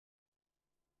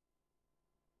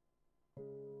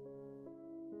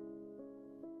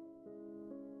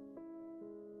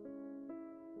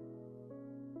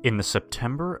In the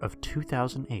September of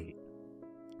 2008,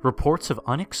 reports of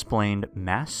unexplained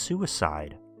mass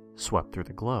suicide swept through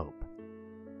the globe,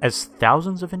 as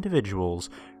thousands of individuals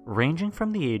ranging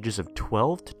from the ages of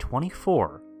 12 to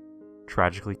 24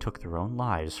 tragically took their own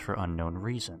lives for unknown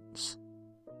reasons.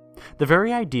 The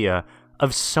very idea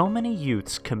of so many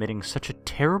youths committing such a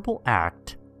terrible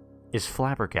act is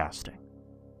flabbergasting.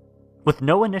 With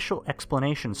no initial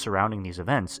explanation surrounding these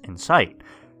events in sight.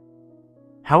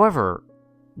 However,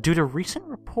 due to recent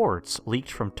reports leaked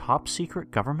from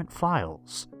top-secret government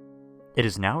files, it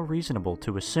is now reasonable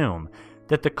to assume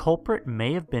that the culprit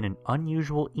may have been an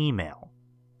unusual email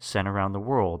sent around the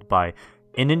world by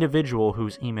an individual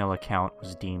whose email account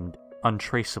was deemed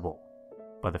untraceable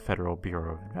by the Federal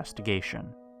Bureau of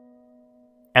Investigation.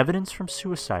 Evidence from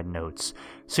suicide notes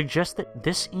suggests that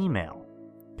this email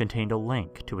contained a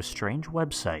link to a strange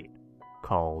website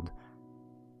called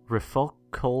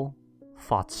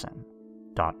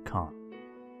Refugulfotzen.com.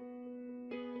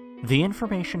 The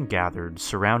information gathered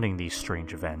surrounding these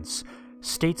strange events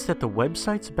states that the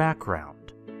website's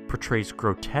background portrays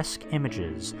grotesque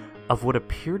images of what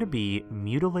appear to be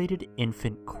mutilated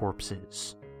infant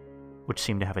corpses, which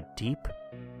seem to have a deep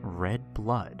red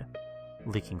blood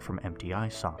leaking from empty eye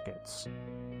sockets,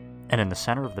 and in the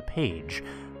center of the page,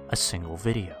 a single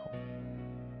video.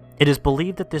 It is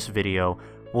believed that this video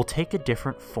will take a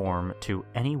different form to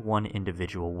any one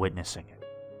individual witnessing it.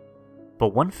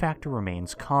 But one factor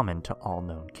remains common to all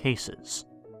known cases.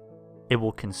 It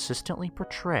will consistently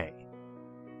portray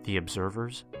the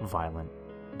observer's violent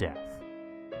death.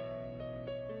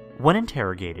 When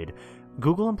interrogated,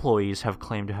 Google employees have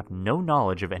claimed to have no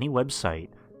knowledge of any website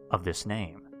of this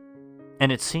name,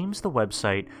 and it seems the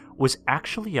website was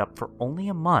actually up for only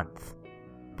a month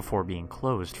before being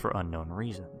closed for unknown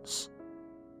reasons.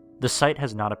 The site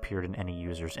has not appeared in any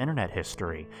user's internet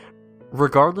history,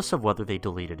 regardless of whether they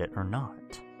deleted it or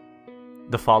not.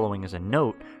 The following is a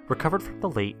note recovered from the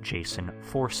late Jason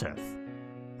Forsyth,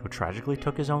 who tragically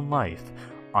took his own life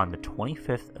on the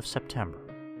 25th of September,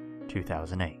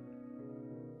 2008.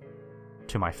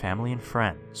 To my family and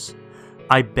friends,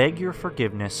 I beg your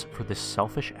forgiveness for this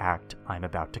selfish act I'm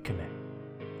about to commit.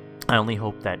 I only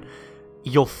hope that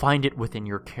you'll find it within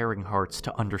your caring hearts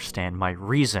to understand my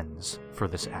reasons for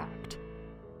this act.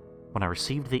 When I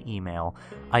received the email,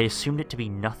 I assumed it to be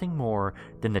nothing more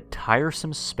than the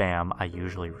tiresome spam I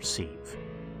usually receive,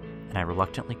 and I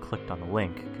reluctantly clicked on the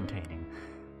link containing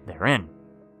therein.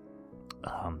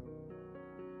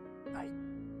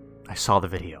 I saw the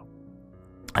video.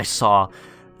 I saw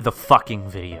the fucking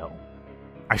video.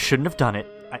 I shouldn't have done it.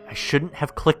 I shouldn't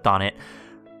have clicked on it,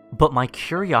 but my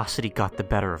curiosity got the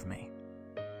better of me.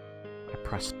 I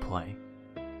pressed play.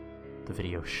 The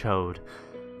video showed...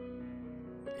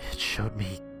 It showed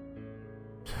me...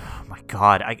 Oh my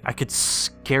god, I could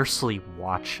scarcely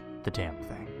watch the damn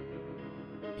thing.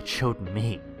 It showed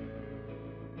me.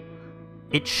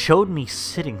 It showed me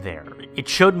sitting there. It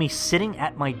showed me sitting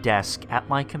at my desk, at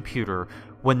my computer,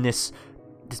 when this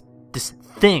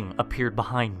thing appeared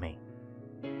behind me.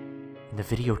 And the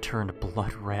video turned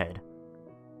blood red.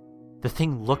 The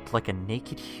thing looked like a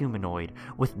naked humanoid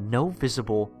with no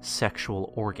visible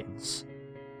sexual organs.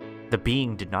 The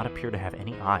being did not appear to have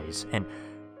any eyes, and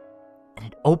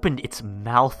it opened its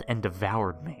mouth and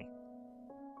devoured me.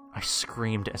 I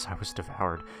screamed as I was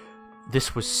devoured.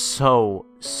 This was so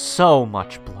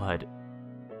much blood.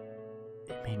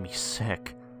 It made me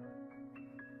sick.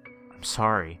 I'm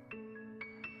sorry.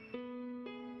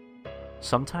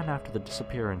 Sometime after the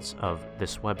disappearance of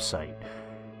this website,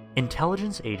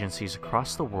 intelligence agencies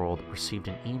across the world received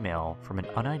an email from an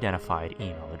unidentified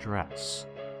email address.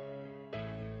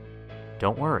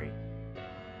 Don't worry,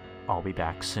 I'll be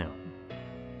back soon.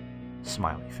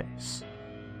 Smiley face.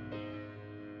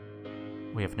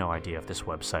 We have no idea if this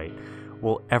website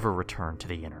will ever return to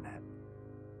the internet.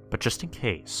 But just in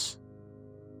case,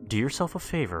 do yourself a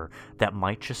favor that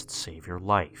might just save your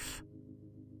life.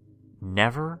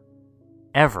 Never,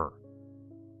 ever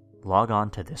log on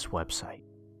to this website.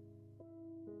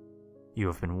 You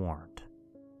have been warned.